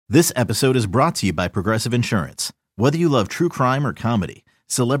This episode is brought to you by Progressive Insurance. Whether you love true crime or comedy,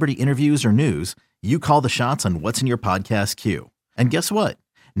 celebrity interviews or news, you call the shots on what's in your podcast queue. And guess what?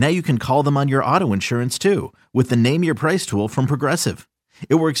 Now you can call them on your auto insurance too with the Name Your Price tool from Progressive.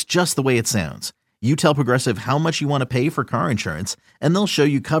 It works just the way it sounds. You tell Progressive how much you want to pay for car insurance, and they'll show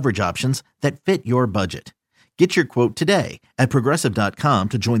you coverage options that fit your budget. Get your quote today at Progressive.com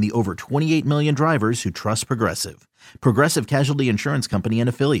to join the over 28 million drivers who trust Progressive. Progressive Casualty Insurance Company and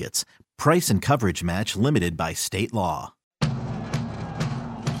Affiliates. Price and coverage match limited by state law.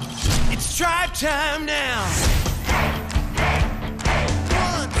 It's drive time now.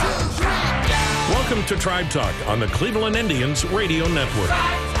 1, 2, 3, go. Welcome to Tribe Talk on the Cleveland Indians Radio Network.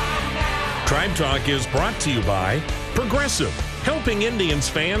 Tribe Talk is brought to you by Progressive, helping Indians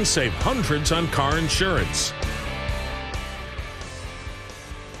fans save hundreds on car insurance.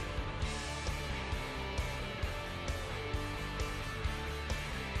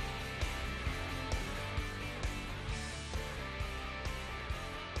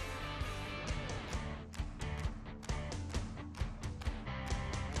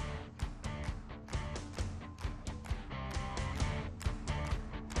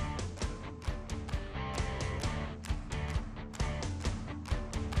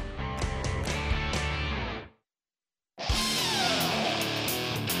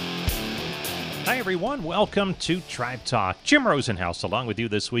 Hi, everyone. Welcome to Tribe Talk. Jim Rosenhaus along with you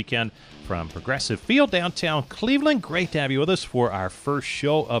this weekend from Progressive Field, downtown Cleveland. Great to have you with us for our first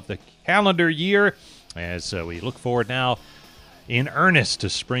show of the calendar year as we look forward now in earnest to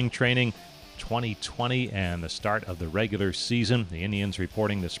spring training 2020 and the start of the regular season. The Indians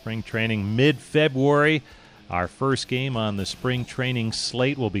reporting to spring training mid-February. Our first game on the spring training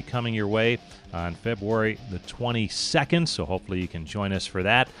slate will be coming your way on February the 22nd, so hopefully you can join us for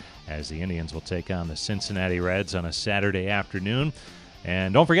that as the Indians will take on the Cincinnati Reds on a Saturday afternoon.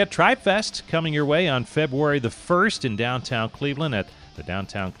 And don't forget Tribe Fest coming your way on February the 1st in downtown Cleveland at the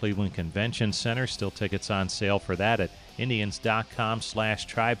Downtown Cleveland Convention Center. Still tickets on sale for that at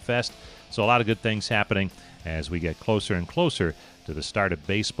Indians.com/TribeFest. So a lot of good things happening as we get closer and closer to the start of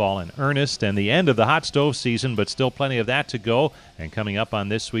baseball in earnest and the end of the hot stove season, but still plenty of that to go. And coming up on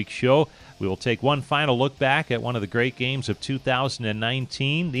this week's show, we will take one final look back at one of the great games of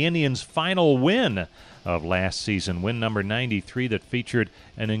 2019, the Indians' final win of last season, win number 93 that featured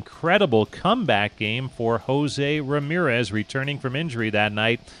an incredible comeback game for Jose Ramirez returning from injury that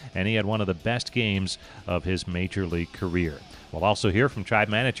night, and he had one of the best games of his major league career. We'll also hear from Tribe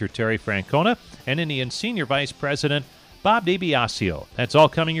Manager Terry Francona and Indians Senior Vice President Bob DiBiasio. That's all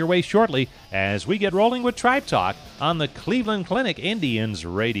coming your way shortly as we get rolling with Tribe Talk on the Cleveland Clinic Indians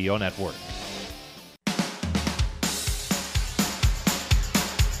Radio Network.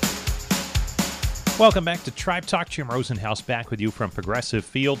 Welcome back to Tribe Talk. Jim Rosenhaus back with you from Progressive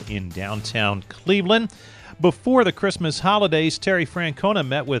Field in downtown Cleveland. Before the Christmas holidays, Terry Francona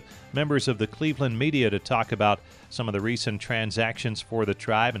met with members of the Cleveland media to talk about some of the recent transactions for the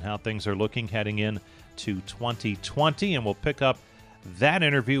Tribe and how things are looking heading in to 2020, and we'll pick up that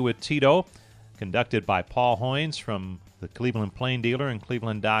interview with Tito, conducted by Paul Hoynes from the Cleveland Plain Dealer and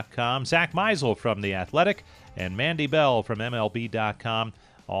Cleveland.com, Zach Meisel from The Athletic, and Mandy Bell from MLB.com,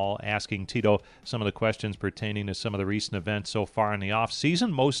 all asking Tito some of the questions pertaining to some of the recent events so far in the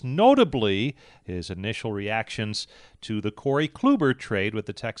offseason, most notably his initial reactions to the Corey Kluber trade with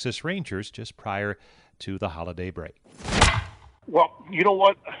the Texas Rangers just prior to the holiday break. Well, you know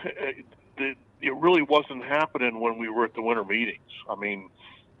what? It really wasn't happening when we were at the winter meetings. I mean,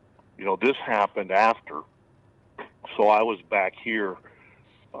 you know, this happened after. So I was back here,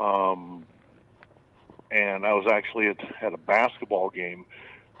 and I was actually at a basketball game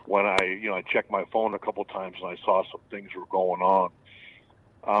when I checked my phone a couple times and I saw some things were going on.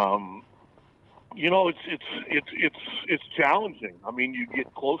 It's challenging. I mean, you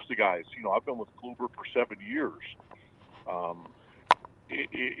get close to guys. You know, I've been with Kluber for 7 years.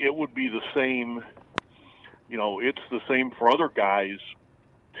 It would be the same, you know, it's the same for other guys,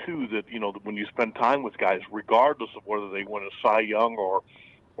 too, that, you know, when you spend time with guys, regardless of whether they win a Cy Young or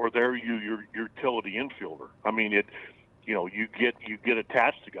they're your utility infielder. I mean, you get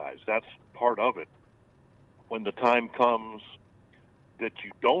attached to guys. That's part of it. When the time comes that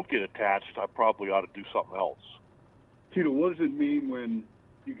you don't get attached, I probably ought to do something else. Tito, what does it mean when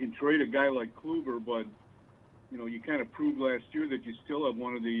you can trade a guy like Kluber, but you know, you kind of proved last year that you still have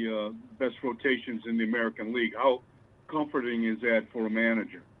one of the best rotations in the American League. How comforting is that for a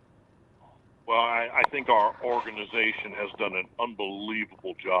manager? Well, I think our organization has done an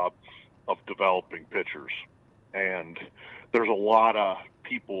unbelievable job of developing pitchers, and there's a lot of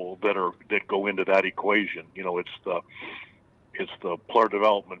people that go into that equation. You know, it's it's the player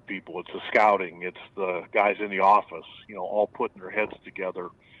development people, it's the scouting, it's the guys in the office, all putting their heads together.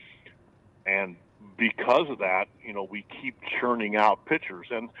 And because of that, we keep churning out pitchers,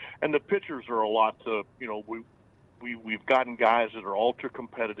 and the pitchers are a lot to, we've gotten guys that are ultra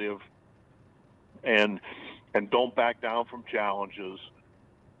competitive and don't back down from challenges.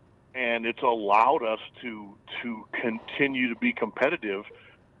 And it's allowed us to continue to be competitive,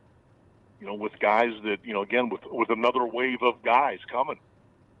 with guys that, again, with another wave of guys coming.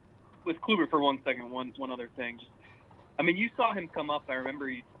 With Kluber for 1 second, one other thing. You saw him come up. I remember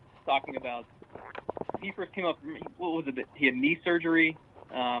you talking about he first came up. What was it? He had knee surgery,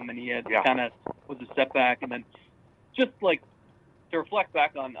 and he had kind of was a setback. And then just like to reflect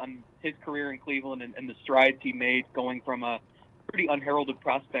back on his career in Cleveland and the strides he made going from a pretty unheralded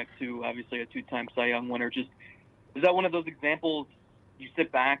prospect to obviously a 2-time Cy Young winner. Just is that one of those examples you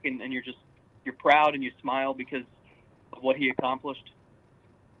sit back and you're proud and you smile because of what he accomplished?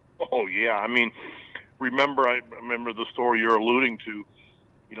 Oh yeah, I remember the story you're alluding to.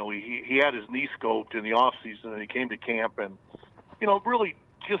 He had his knee scoped in the off season, and he came to camp, and really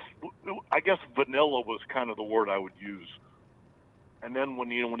just, I guess vanilla was kind of the word I would use. And then when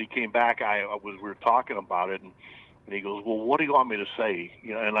he came back, we were talking about it, and he goes, "Well, what do you want me to say?"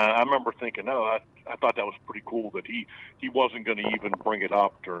 And I remember thinking, I thought that was pretty cool that he wasn't going to even bring it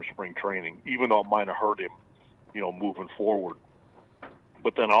up during spring training, even though it might have hurt him, moving forward.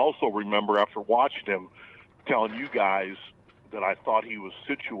 But then I also remember after watching him telling you guys that I thought he was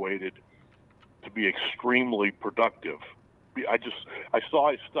situated to be extremely productive. I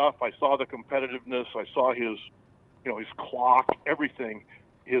saw his stuff. I saw the competitiveness. I saw his clock, everything,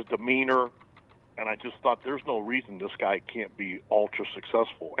 his demeanor. And I just thought there's no reason this guy can't be ultra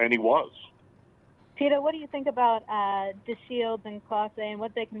successful. And he was. Tito, what do you think about DeShields and Clase and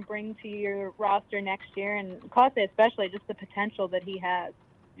what they can bring to your roster next year? And Clase especially, just the potential that he has.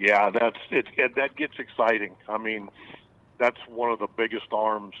 Yeah, that gets exciting. That's one of the biggest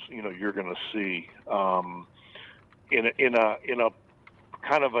arms you're going to see in a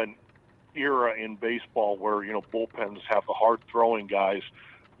kind of an era in baseball where bullpens have the hard throwing guys.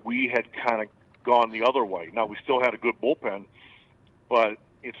 We had kind of gone the other way. Now we still had a good bullpen, but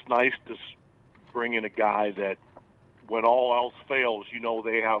it's nice to bring in a guy that when all else fails,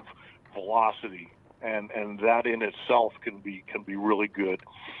 they have velocity, and that in itself can be really good.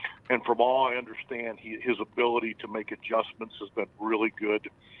 And from all I understand, his ability to make adjustments has been really good.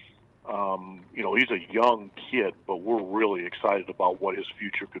 He's a young kid, but we're really excited about what his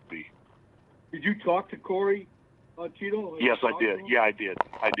future could be. Did you talk to Corey, Tito? Yes, I did. Yeah, I did.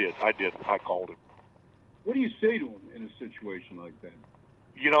 I called him. What do you say to him in a situation like that?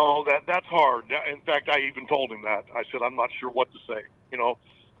 That's hard. In fact, I even told him that. I said, I'm not sure what to say.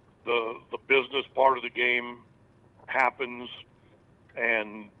 The business part of the game happens,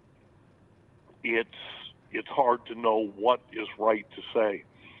 and it's hard to know what is right to say.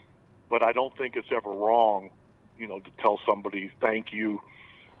 But I don't think it's ever wrong, to tell somebody thank you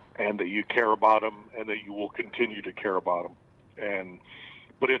and that you care about them and that you will continue to care about them.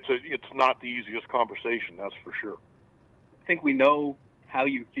 But it's not the easiest conversation, that's for sure. I think we know how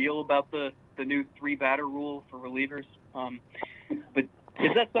you feel about the new 3-batter rule for relievers. But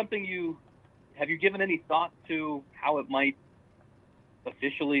is that something have you given any thought to how it might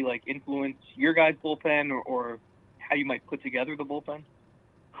officially influence your guys' bullpen or how you might put together the bullpen?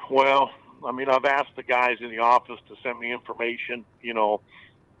 Well, I've asked the guys in the office to send me information, the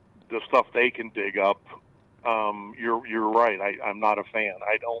stuff they can dig up. You're right. I'm not a fan.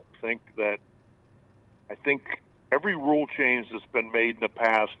 I think every rule change that's been made in the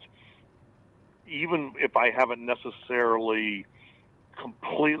past, even if I haven't necessarily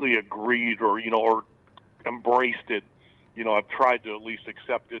completely agreed or embraced it, I've tried to at least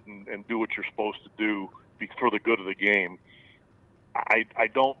accept it and do what you're supposed to do for the good of the game. I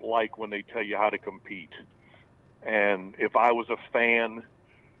don't like when they tell you how to compete. And if I was a fan,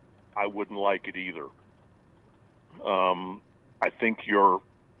 I wouldn't like it either. I think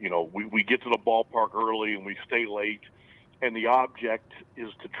we get to the ballpark early and we stay late, and the object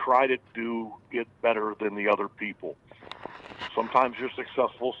is to try to do it better than the other people. Sometimes you're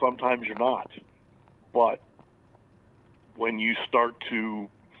successful, sometimes you're not. But when you start to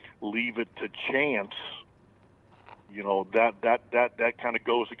leave it to chance, that kind of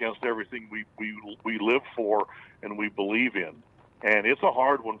goes against everything we live for and we believe in. And it's a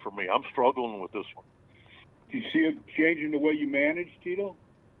hard one for me. I'm struggling with this one. Do you see it changing the way you manage, Tito?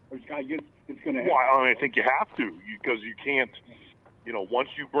 Or I guess it's going to happen. Well, I think you have to, because you can't. Once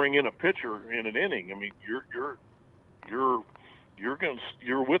you bring in a pitcher in an inning,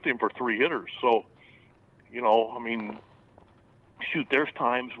 you're with him for 3 hitters. So, shoot, there's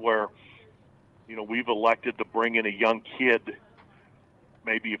times where, you know, we've elected to bring in a young kid,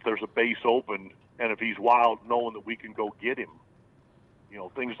 maybe if there's a base open, and if he's wild, knowing that we can go get him. You know,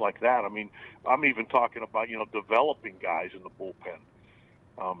 things like that. I mean, I'm even talking about, you know, developing guys in the bullpen.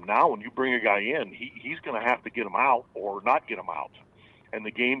 Now, when you bring a guy in, he's going to have to get him out or not get him out. And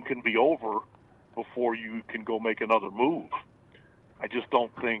the game can be over before you can go make another move. I just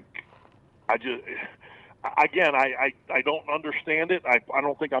don't think – I don't understand it. I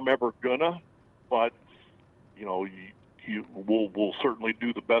don't think I'm ever going to. But, you know, we'll certainly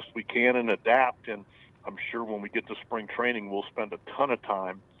do the best we can and adapt. And I'm sure when we get to spring training, we'll spend a ton of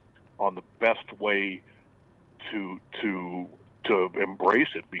time on the best way to embrace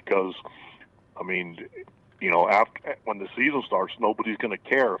it, because, I mean, you know, when the season starts, nobody's going to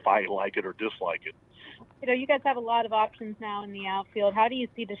care if I like it or dislike it. You know, you guys have a lot of options now in the outfield. How do you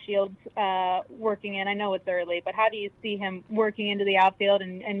see DeShields working in? I know it's early, but how do you see him working into the outfield?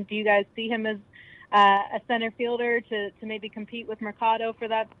 And do you guys see him as a center fielder to maybe compete with Mercado for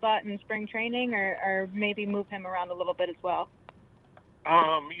that spot in spring training, or maybe move him around a little bit as well?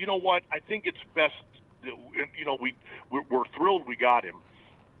 You know what? I think it's best. You know, we're thrilled we got him.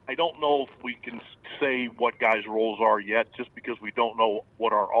 I don't know if we can say what guys' roles are yet, just because we don't know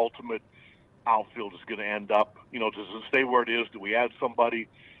what our ultimate outfield is going to end up. You know, does it stay where it is? Do we add somebody?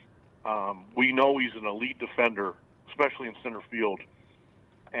 We know he's an elite defender, especially in center field,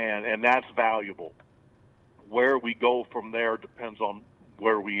 and that's valuable. Where we go from there depends on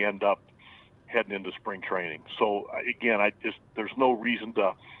where we end up heading into spring training. So again, there's no reason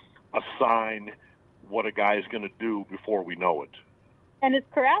to assign what a guy is going to do before we know it. And is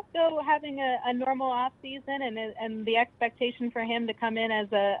Carrasco having a normal off season, and the expectation for him to come in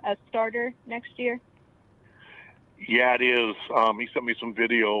as a starter next year? Yeah, it is. He sent me some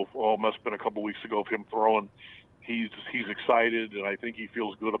video. Must have been a couple weeks ago of him throwing. He's excited, and I think he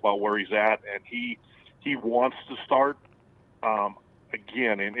feels good about where he's at, and he wants to start.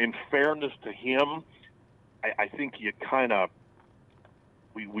 Again, in fairness to him, I think you kind of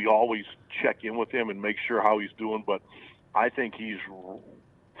we always check in with him and make sure how he's doing, but I think he's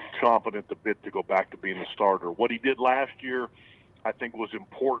chomping at the bit to go back to being a starter. What he did last year, I think, was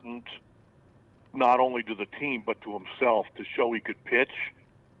important, not only to the team but to himself, to show he could pitch.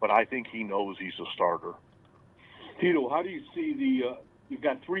 But I think he knows he's a starter. Tito, how do you see you've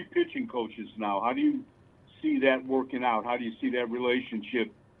got 3 pitching coaches now. How do you see that working out? How do you see that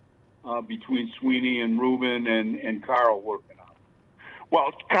relationship between Sweeney and Ruben and Carl working out? Well,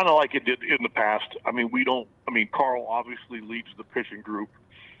 it's kind of like it did in the past. I mean, Carl obviously leads the pitching group,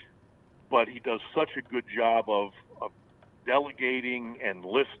 but he does such a good job of delegating and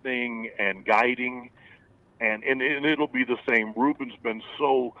listening and guiding, and it'll be the same. Ruben's been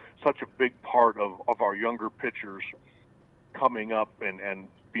such a big part of our younger pitchers coming up and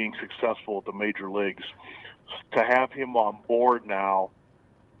being successful at the major leagues. To have him on board now,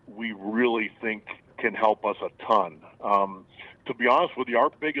 we really think can help us a ton. To be honest with you, our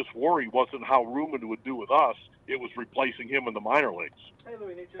biggest worry wasn't how Ruben would do with us. It was replacing him in the minor leagues.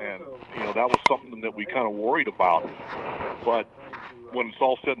 And, you know, that was something that we kind of worried about. But when it's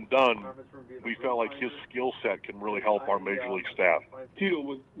all said and done, we felt like his skill set can really help our major league staff.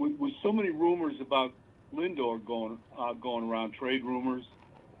 Tito, with so many rumors about Lindor going around, trade rumors,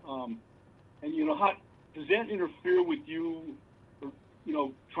 and, you know, how does that interfere with you, you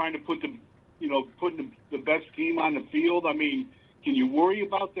know, trying to putting the best team on the field? I mean, can you worry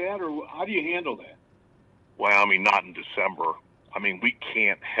about that, or how do you handle that? Well, I mean, not in December. I mean, we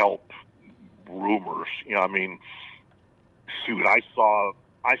can't help rumors. You know, I mean, shoot,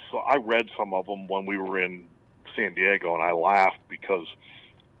 I read some of them when we were in San Diego, and I laughed because,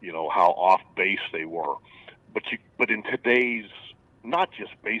 you know, how off base they were. But in today's, not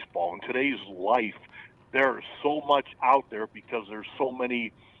just baseball, in today's life, there's so much out there because there's so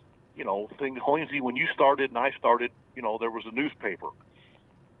many, you know, things. Hoynesy, when you started and I started, you know, there was a newspaper.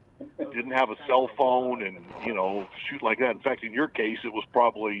 Didn't have a cell phone and, you know, shoot like that. In fact, in your case, it was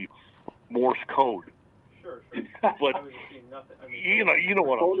probably Morse code. Sure. But, you know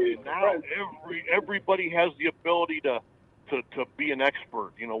what I'm saying. Now everybody has the ability to be an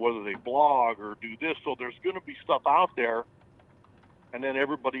expert, you know, whether they blog or do this. So there's going to be stuff out there, and then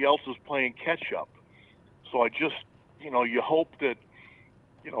everybody else is playing catch-up. So I just, you know, you hope that,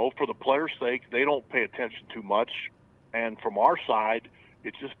 you know, for the players' sake, they don't pay attention too much. And from our side,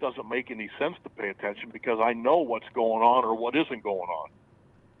 it just doesn't make any sense to pay attention because I know what's going on or what isn't going on.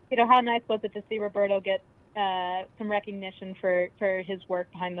 You know, how nice was it to see Roberto get some recognition for his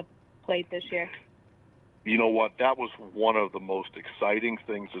work behind the plate this year? You know what? That was one of the most exciting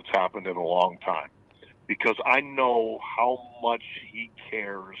things that's happened in a long time because I know how much he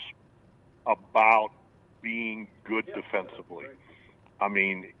cares about being good defensively. I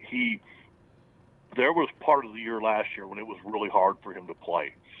mean, there was part of the year last year when it was really hard for him to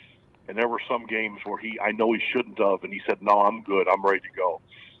play. And there were some games where I know he shouldn't have, and he said, no, I'm good, I'm ready to go.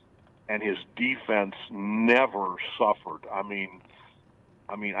 And his defense never suffered. I mean,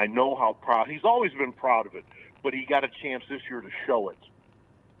 I know how proud, he's always been proud of it, but he got a chance this year to show it.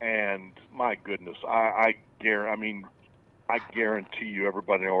 And my goodness, I guarantee you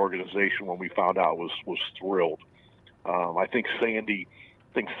everybody in the organization when we found out was thrilled. I think Sandy's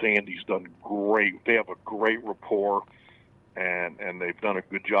done great. They have a great rapport, and they've done a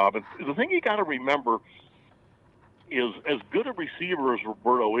good job. And the thing you got to remember is, as good a receiver as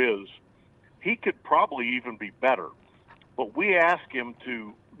Roberto is, he could probably even be better. But we ask him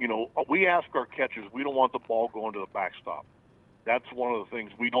to, we ask our catchers, we don't want the ball going to the backstop. That's one of the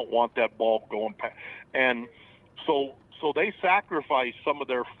things. We don't want that ball going past. And so they sacrifice some of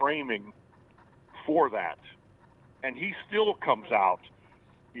their framing for that. And he still comes out,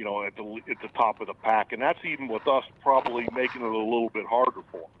 at the top of the pack. And that's even with us probably making it a little bit harder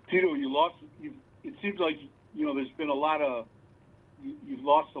for him. Tito, it seems like, there's been you've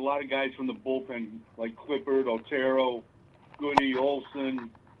lost a lot of guys from the bullpen, like Clippard, Otero, Goody,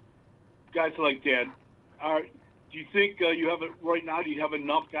 Olsen, guys like that. Do you think you have it right now? Do you have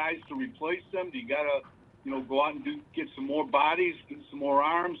enough guys to replace them? Do you got to, go out and get some more bodies, get some more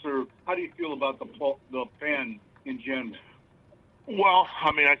arms, or how do you feel about the pen in general? Well,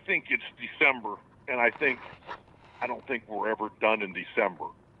 I think it's December, and I don't think we're ever done in December.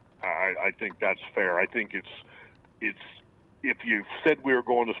 I think that's fair. I think it's if you said we were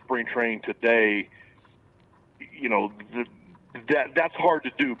going to spring training today, that's hard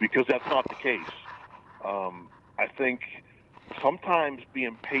to do because that's not the case. I think sometimes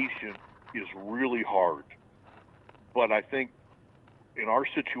being patient is really hard, but I think in our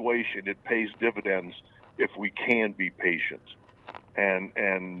situation it pays dividends if we can be patient.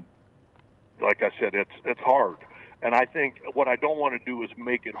 And like I said, it's hard. And I think what I don't want to do is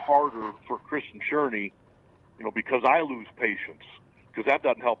make it harder for Chris and Sherney, because I lose patience, because that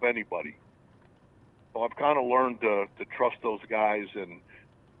doesn't help anybody. So I've kind of learned to trust those guys, and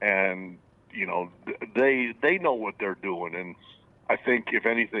they know what they're doing. And I think, if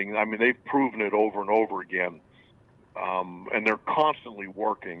anything, they've proven it over and over again. And they're constantly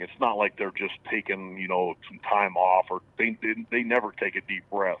working. It's not like they're just taking, some time off, or they never take a deep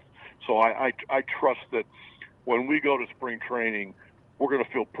breath. So I trust that when we go to spring training, we're going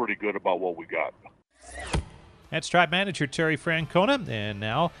to feel pretty good about what we got. That's Tribe manager Terry Francona, and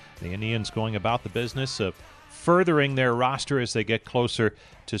now the Indians going about the business of furthering their roster as they get closer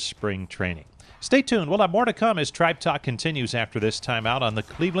to spring training. Stay tuned. We'll have more to come as Tribe Talk continues after this timeout on the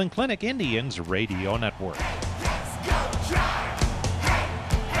Cleveland Clinic Indians Radio Network.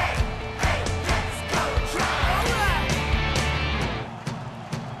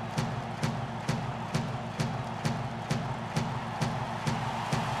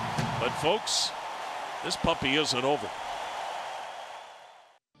 But folks, this puppy isn't over.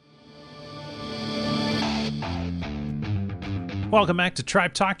 Welcome back to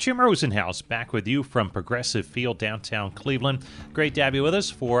Tribe Talk. Jim Rosenhaus back with you from Progressive Field, downtown Cleveland. Great to have you with us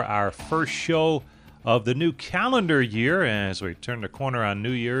for our first show of the new calendar year as we turn the corner on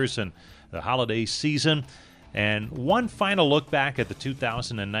New Year's and the holiday season. And one final look back at the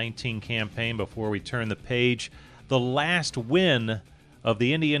 2019 campaign before we turn the page. The last win of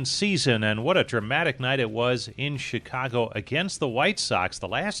the Indian season, and what a dramatic night it was in Chicago against the White Sox. The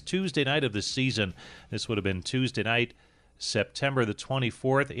last Tuesday night of the season. This would have been Tuesday night, September the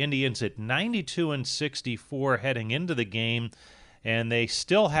 24th. Indians at 92-64 heading into the game, and they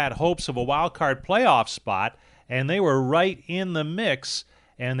still had hopes of a wild card playoff spot, and they were right in the mix,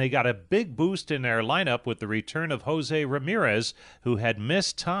 and they got a big boost in their lineup with the return of Jose Ramirez, who had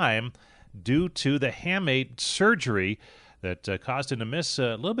missed time due to the hamate surgery that caused him to miss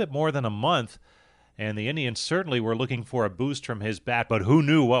a little bit more than a month. And the Indians certainly were looking for a boost from his bat, but who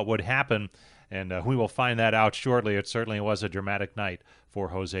knew what would happen? And we will find that out shortly. It certainly was a dramatic night for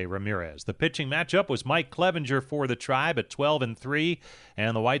Jose Ramirez. The pitching matchup was Mike Clevenger for the Tribe at 12-3,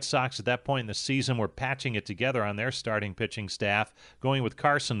 and the White Sox at that point in the season were patching it together on their starting pitching staff, going with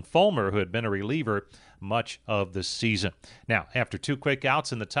Carson Fulmer, who had been a reliever much of the season. Now, after two quick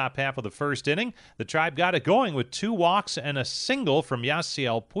outs in the top half of the first inning, the Tribe got it going with 2 walks and a single from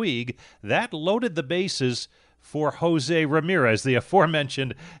Yasiel Puig. That loaded the bases for Jose Ramirez, the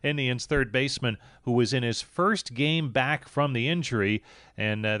aforementioned Indians third baseman, who was in his first game back from the injury.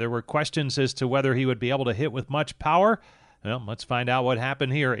 And there were questions as to whether he would be able to hit with much power. Well, let's find out what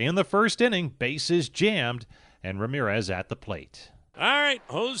happened here. In the first inning, bases jammed, and Ramirez at the plate. All right,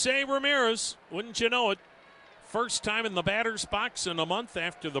 Jose Ramirez, wouldn't you know it? First time in the batter's box in a month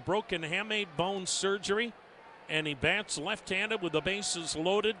after the broken hamate bone surgery. And he bats left-handed with the bases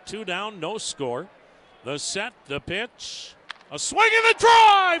loaded. 2 down, no score. The set, the pitch. A swing and a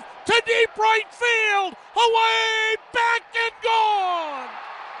drive to deep right field. Away, back and gone.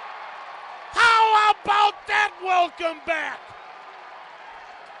 How about that welcome back?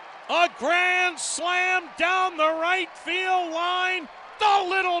 A grand slam down the right field line. The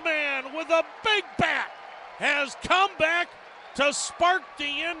little man with a big bat has come back to spark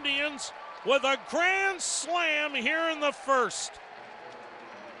the Indians with a grand slam here in the first.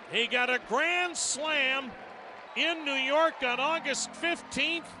 He got a grand slam in New York on August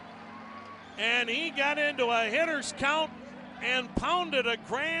 15th, and he got into a hitter's count and pounded a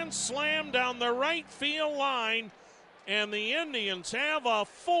grand slam down the right field line, and the Indians have a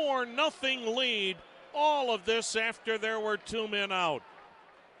 4-0 lead. All of this after there were 2 men out.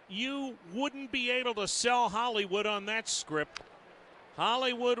 You wouldn't be able to sell Hollywood on that script.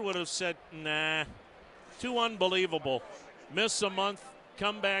 Hollywood would have said, nah, too unbelievable. Miss a month,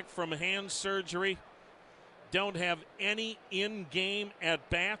 come back from hand surgery, don't have any in-game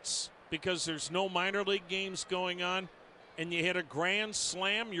at-bats because there's no minor league games going on, and you hit a grand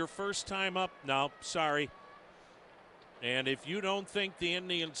slam your first time up. No, sorry. And if you don't think the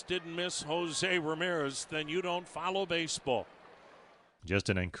Indians didn't miss Jose Ramirez, then you don't follow baseball. Just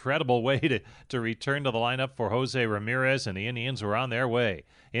an incredible way to return to the lineup for Jose Ramirez, and the Indians were on their way.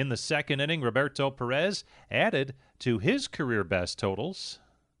 In the second inning, Roberto Perez added to his career best totals.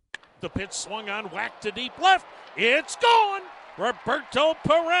 The pitch swung on, whacked to deep left. It's gone. Roberto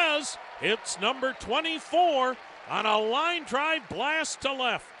Perez hits number 24 on a line drive blast to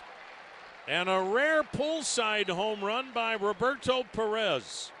left. And a rare pull side home run by Roberto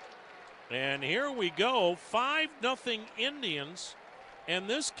Perez. And here we go, 5-0 Indians. And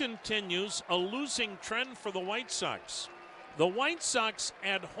this continues a losing trend for the White Sox. The White Sox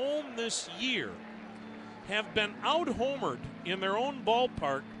at home this year have been out-homered in their own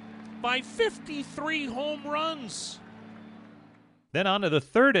ballpark by 53 home runs. Then on to the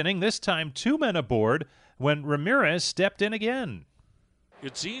third inning, this time 2 men aboard when Ramirez stepped in again.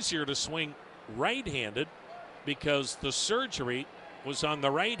 It's easier to swing right-handed because the surgery was on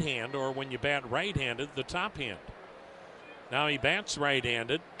the right hand, or when you bat right-handed, the top hand. Now he bats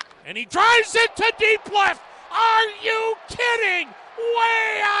right-handed, and he drives it to deep left. Are you kidding?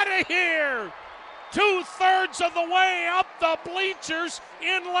 Way out of here. 2/3 of the way up the bleachers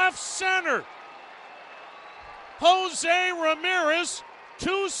in left center. Jose Ramirez,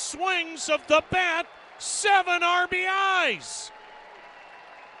 2 swings of the bat, 7 RBIs.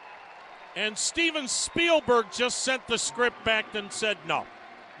 And Steven Spielberg just sent the script back and said,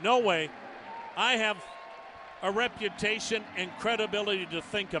 no way. I have a reputation and credibility to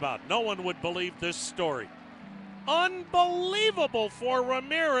think about. No one would believe this story. Unbelievable for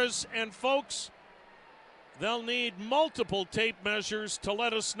Ramirez, and folks, they'll need multiple tape measures to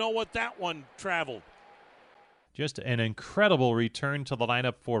let us know what that one traveled. Just an incredible return to the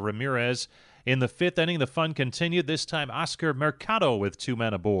lineup for Ramirez. In the fifth inning, the fun continued. This time, Oscar Mercado with 2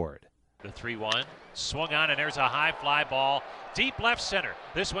 men aboard. The 3-1 swung on, and there's a high fly ball deep left center.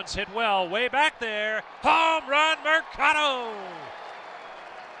 This one's hit well, way back there. Home run, Mercado!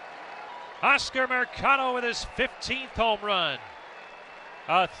 Oscar Mercado with his 15th home run.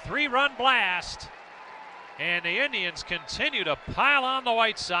 A 3-run blast. And the Indians continue to pile on the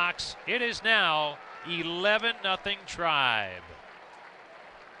White Sox. It is now 11-0 Tribe.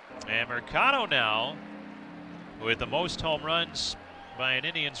 And Mercado now with the most home runs by an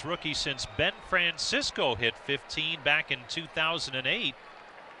Indians rookie since Ben Francisco hit 15 back in 2008.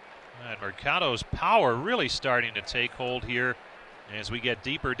 And Mercado's power really starting to take hold here as we get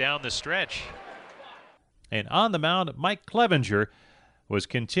deeper down the stretch. And on the mound, Mike Clevinger was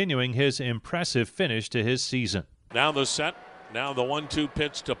continuing his impressive finish to his season. Now the set, now the 1-2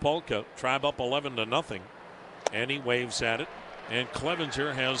 pitch to Polka. Tribe up 11-0. And he waves at it. And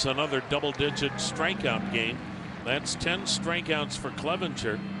Clevinger has another double-digit strikeout game. That's 10 strikeouts for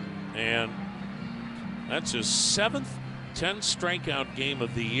Clevinger, and that's his 7th 10 strikeout game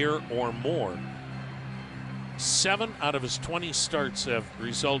of the year or more. 7 out of his 20 starts have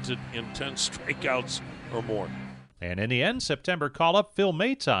resulted in 10 strikeouts or more. And in the end, September call-up, Phil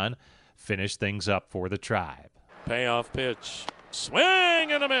Maton finished things up for the Tribe. Payoff pitch.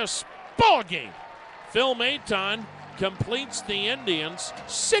 Swing and a miss. Ball game. Phil Maton completes the Indians'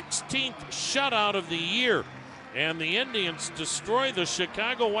 16th shutout of the year. And the Indians destroy the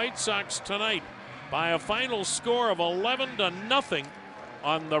Chicago White Sox tonight, by a final score of 11-0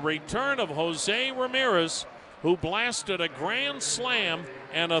 on the return of Jose Ramirez, who blasted a grand slam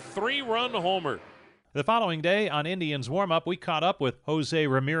and a 3-run homer. The following day on Indians warm-up, we caught up with Jose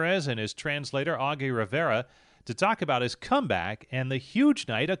Ramirez and his translator, Augie Rivera, to talk about his comeback and the huge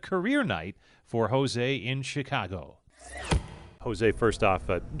night, a career night, for Jose in Chicago. Jose, first off,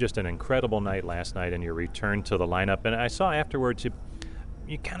 just an incredible night last night and your return to the lineup. And I saw afterwards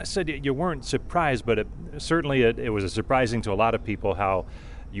you kind of said you weren't surprised, but it was surprising to a lot of people how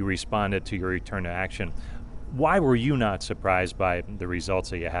you responded to your return to action. Why were you not surprised by the results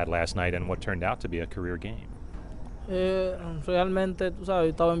that you had last night and what turned out to be a career game? Realmente, tú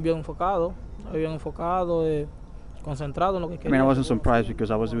sabes, estaba bien enfocado, concentrado en lo que quería. I mean, I wasn't surprised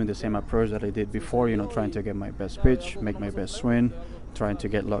because I was doing the same approach that I did before, trying to get my best pitch, make my best swing, trying to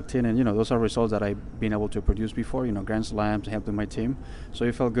get locked in. And, those are results that I've been able to produce before, grand slams, helping my team. So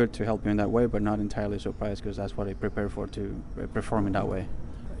it felt good to help me in that way, but not entirely surprised because that's what I prepared for, to perform in that way.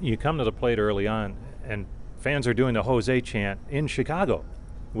 You come to the plate early on, and fans are doing the Jose chant in Chicago.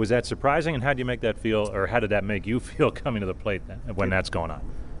 Was that surprising, and how do you make that feel, or how did that make you feel coming to the plate when that's going on?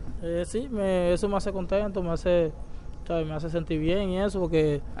 Sí, eso me hace contento, me hace sentir bien y eso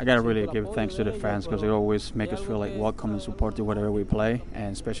porque I gotta really give thanks to the fans because they always make us feel like welcome and supported whatever we play,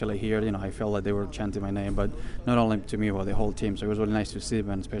 and especially here, I felt like they were chanting my name, but not only to me, but the whole team. So it was really nice to see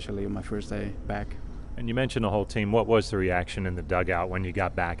them, especially my first day back. And you mentioned the whole team. What was the reaction in the dugout when you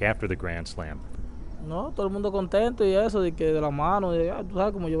got back after the Grand Slam? No, todo el mundo contento y eso, de que de la mano, tú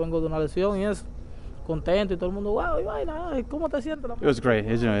sabes como yo vengo de una lesión y eso, contento y todo el mundo, wow, ¿cómo te sientes? It was great.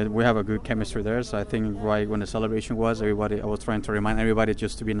 We have a good chemistry there, so I think right when the celebration was, I was trying to remind everybody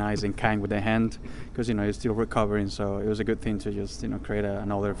just to be nice and kind with their hand because, he's still recovering, so it was a good thing to just, create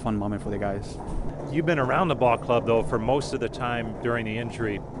another fun moment for the guys. You've been around the ball club, though, for most of the time during the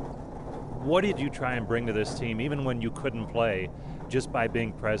injury. What did you try and bring to this team, even when you couldn't play, just by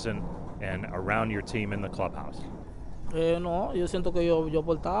being present and around your team in the clubhouse? No, yo siento que yo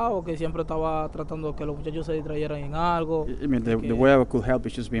aportaba, que siempre estaba tratando que los muchachos se distrayeran en algo. I mean, the way I could help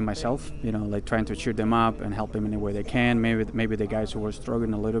is just being myself, like trying to cheer them up and help them in any way they can. Maybe the guys who were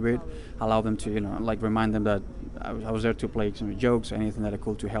struggling a little bit, allow them to, like remind them that I was there to play some jokes, anything that I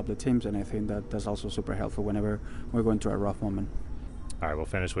could to help the teams, and I think that's also super helpful whenever we're going through a rough moment. All right, we'll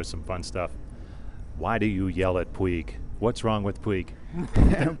finish with some fun stuff. Why do you yell at Puig? What's wrong with Puig?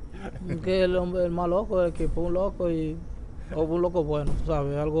 Que el más loco del equipo, un loco y un loco bueno,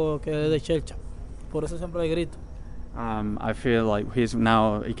 ¿sabes? Algo que es de chelcha. Por eso siempre le grito. I feel like he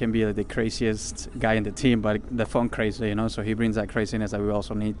can be the craziest guy in the team, but the fun crazy, so he brings that craziness that we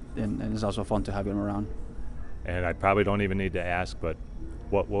also need, and it's also fun to have him around. And I probably don't even need to ask, but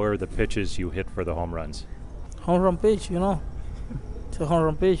what were the pitches you hit for the home runs? Home run pitch, It's a home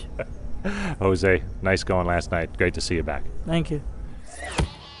run pitch. Jose, nice going last night. Great to see you back. Thank you.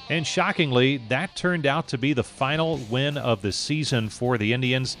 And shockingly, that turned out to be the final win of the season for the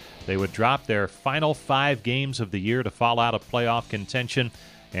Indians. They would drop their final 5 games of the year to fall out of playoff contention,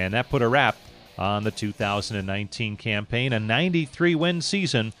 and that put a wrap on the 2019 campaign, a 93-win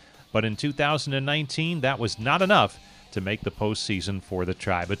season. But in 2019, that was not enough to make the postseason for the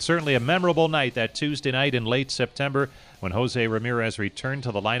Tribe. But certainly a memorable night that Tuesday night in late September when Jose Ramirez returned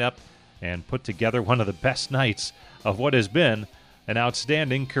to the lineup and put together one of the best nights of what has been an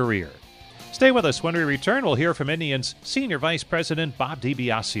outstanding career. Stay with us. When we return, we'll hear from Indians Senior Vice President Bob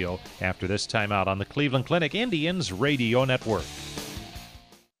DiBiasio after this timeout on the Cleveland Clinic Indians Radio Network.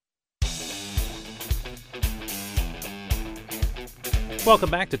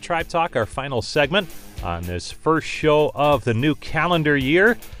 Welcome back to Tribe Talk, our final segment on this first show of the new calendar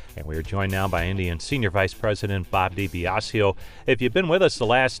year. And we are joined now by Indian Senior Vice President Bob DiBiasio. If you've been with us the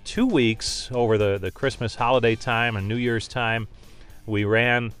last 2 weeks over the Christmas holiday time and New Year's time, we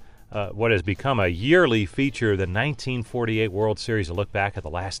ran what has become a yearly feature, the 1948 World Series, a look back at the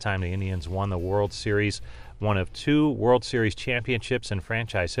last time the Indians won the World Series, one of 2 World Series championships in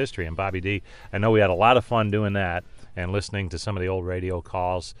franchise history. And Bobby D, I know we had a lot of fun doing that and listening to some of the old radio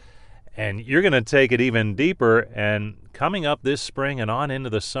calls. And you're going to take it even deeper, and coming up this spring and on into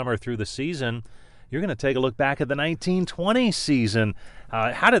the summer through the season, you're going to take a look back at the 1920 season.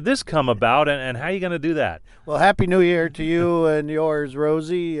 How did this come about, and how are you going to do that? Well, Happy New Year to you and yours,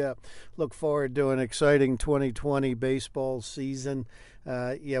 Rosie. Look forward to an exciting 2020 baseball season.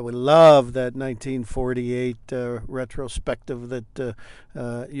 We love that 1948 retrospective that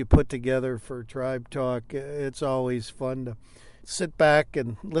you put together for Tribe Talk. It's always fun to sit back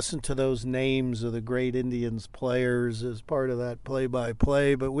and listen to those names of the great Indians players as part of that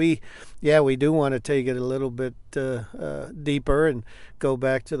play-by-play. But we do want to take it a little bit deeper and go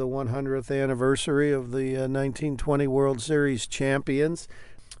back to the 100th anniversary of the 1920 World Series champions.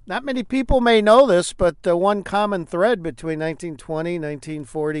 Not many people may know this, but one common thread between 1920 and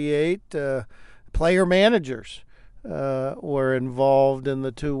 1948, player managers were involved in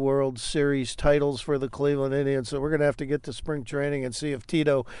the 2 World Series titles for the Cleveland Indians. So we're going to have to get to spring training and see if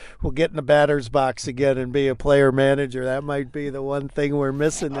Tito will get in the batter's box again and be a player manager. That might be the one thing we're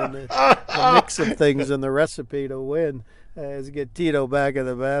missing in the mix of things in the recipe to win, is get Tito back in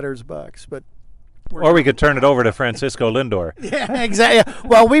the batter's box. But or we could turn it over to Francisco Lindor. Yeah, exactly.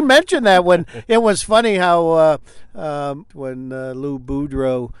 Well, we mentioned that when it was funny how when Lou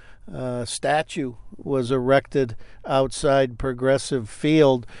Boudreau statue was erected outside Progressive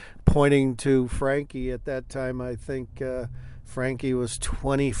Field, pointing to Frankie. At that time, I think Frankie was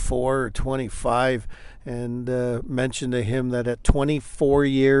 24 or 25, and mentioned to him that at 24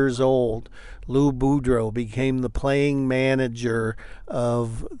 years old, Lou Boudreau became the playing manager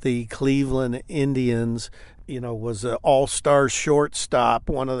of the Cleveland Indians. Was an all-star shortstop,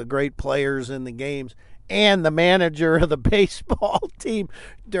 one of the great players in the games, and the manager of the baseball team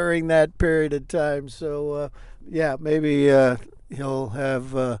during that period of time. So, maybe he'll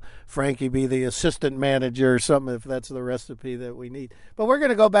have Frankie be the assistant manager or something, if that's the recipe that we need. But we're going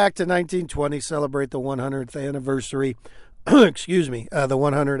to go back to 1920, celebrate the 100th anniversary. Excuse me, the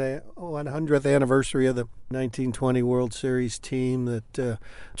 100th anniversary of the 1920 World Series team that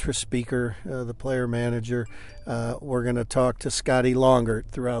Tris Speaker, the player manager. We're going to talk to Scotty Longert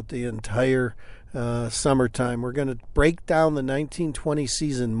throughout the entire summertime. We're going to break down the 1920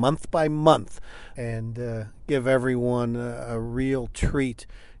 season month by month and give everyone a real treat.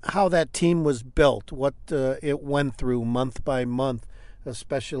 How that team was built, what it went through month by month,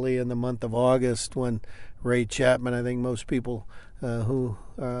 especially in the month of August when Ray Chapman, I think most people who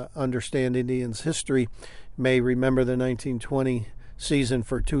understand Indians history may remember the 1920 season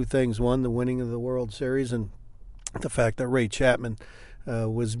for 2 things. One, the winning of the World Series, and the fact that Ray Chapman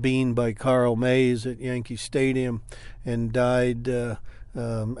was beaned by Carl Mays at Yankee Stadium and died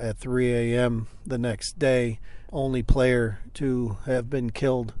at 3 a.m. the next day. Only player to have been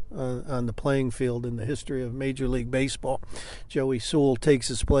killed on the playing field in the history of Major League Baseball. Joey Sewell takes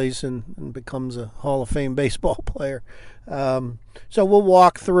his place and becomes a Hall of Fame baseball player. So we'll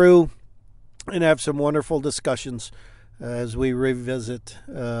walk through and have some wonderful discussions as we revisit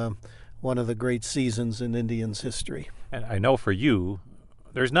one of the great seasons in Indians history. And I know for you,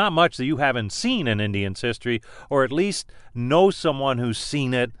 there's not much that you haven't seen in Indians history, or at least know someone who's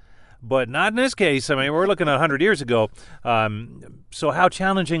seen it, but not in this case. I mean, we're looking at 100 years ago. So how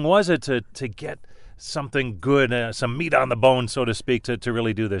challenging was it to get something good, some meat on the bone, so to speak, to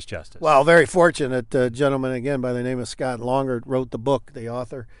really do this justice? Well, very fortunate. A gentleman, again, by the name of Scott Longert, wrote the book, the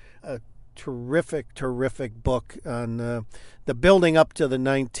author. A terrific book on the building up to the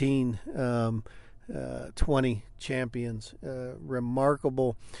 1920 champions.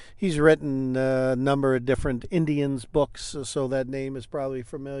 Remarkable. He's written a number of different Indians books, so that name is probably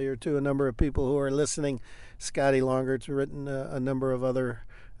familiar to a number of people who are listening. Scotty Longert's written a number of other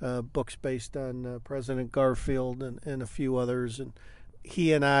books based on President Garfield and a few others. And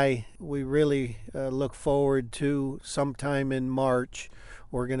he and we really look forward to sometime in March.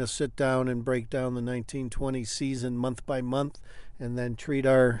 We're going to sit down and break down the 1920 season month by month, and then treat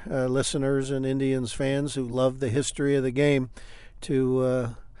our listeners and Indians fans who love the history of the game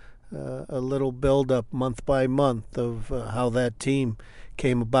to a little build-up month by month of how that team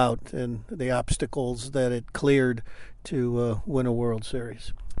came about and the obstacles that it cleared to win a World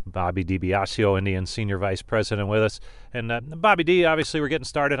Series. Bobby DiBiasio, Indian Senior Vice President, with us. And Bobby D, obviously we're getting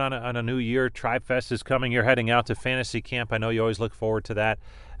started on a new year. Tribe Fest is coming. You're heading out to Fantasy Camp. I know you always look forward to that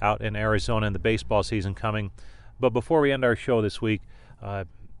out in Arizona and the baseball season coming. But before we end our show this week, I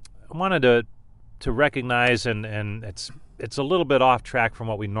wanted to recognize, and it's a little bit off track from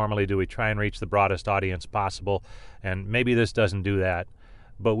what we normally do. We try and reach the broadest audience possible, and maybe this doesn't do that.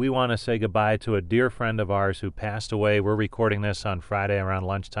 But we want to say goodbye to a dear friend of ours who passed away. We're recording this on Friday around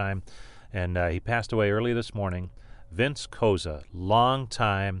lunchtime, and he passed away early this morning. Vince Coza,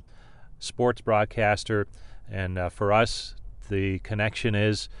 longtime sports broadcaster, and for us, the connection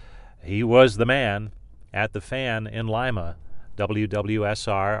is he was the man at the Fan in Lima,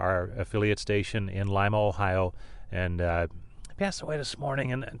 WWSR, our affiliate station in Lima, Ohio, and he passed away this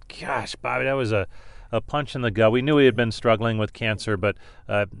morning. And gosh, Bobby, that was a punch in the gut. We knew he had been struggling with cancer, but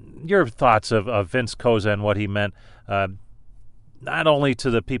your thoughts of Vince Coza and what he meant. not only to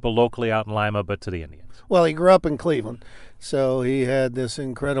the people locally out in Lima, but to the Indians. Well, he grew up in Cleveland, so he had this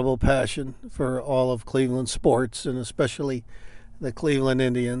incredible passion for all of Cleveland sports, and especially the Cleveland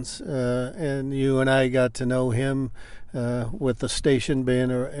Indians. And you and I got to know him with the station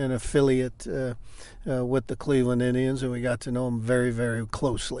being an affiliate with the Cleveland Indians, and we got to know him very, very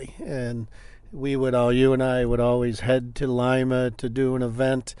closely. And you and I would always head to Lima to do an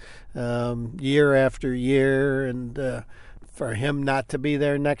event year after year, and for him not to be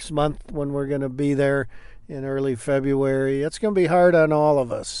there next month when we're going to be there in early February, it's going to be hard on all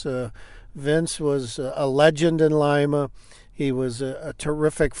of us. Vince was a legend in Lima. He was a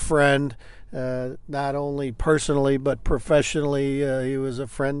terrific friend, not only personally but professionally. He was a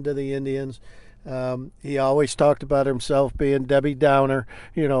friend to the Indians. He always talked about himself being Debbie Downer.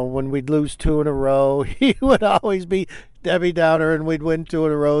 You know, when we'd lose 2 in a row, he would always be Debbie Downer, and we'd win 2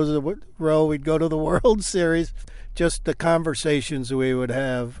 in a row. We'd go to the World Series. Just the conversations we would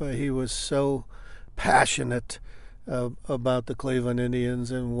have. He was so passionate about the Cleveland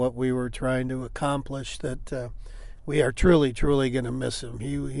Indians and what we were trying to accomplish that we are truly, truly going to miss him.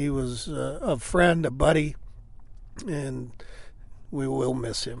 He was a friend, a buddy, and we will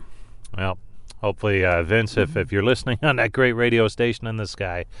miss him. Well, hopefully, Vince, if you're listening on that great radio station in the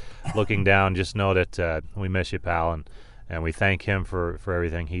sky, looking down, just know that we miss you, pal, and we thank him for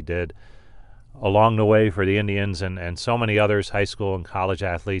everything he did along the way for the Indians and so many others, high school and college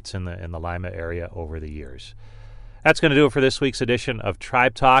athletes in the Lima area over the years. That's going to do it for this week's edition of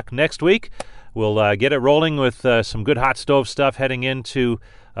Tribe Talk. Next week, we'll get it rolling with some good hot stove stuff heading into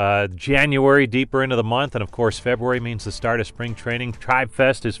January, deeper into the month. And, of course, February means the start of spring training. Tribe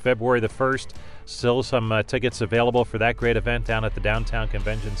Fest is February the 1st. Still some tickets available for that great event down at the Downtown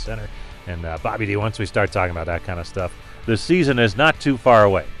Convention Center. And, Bobby D, once we start talking about that kind of stuff, the season is not too far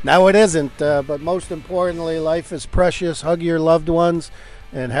away. No, it isn't. But most importantly, life is precious. Hug your loved ones.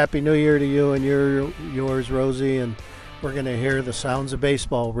 And Happy New Year to you and yours, Rosie. And we're going to hear the sounds of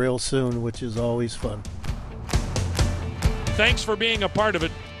baseball real soon, which is always fun. Thanks for being a part of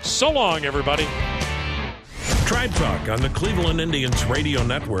it. So long, everybody. Tribe Talk on the Cleveland Indians Radio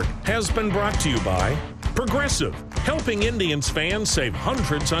Network has been brought to you by Progressive, helping Indians fans save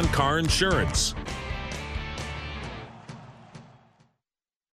hundreds on car insurance.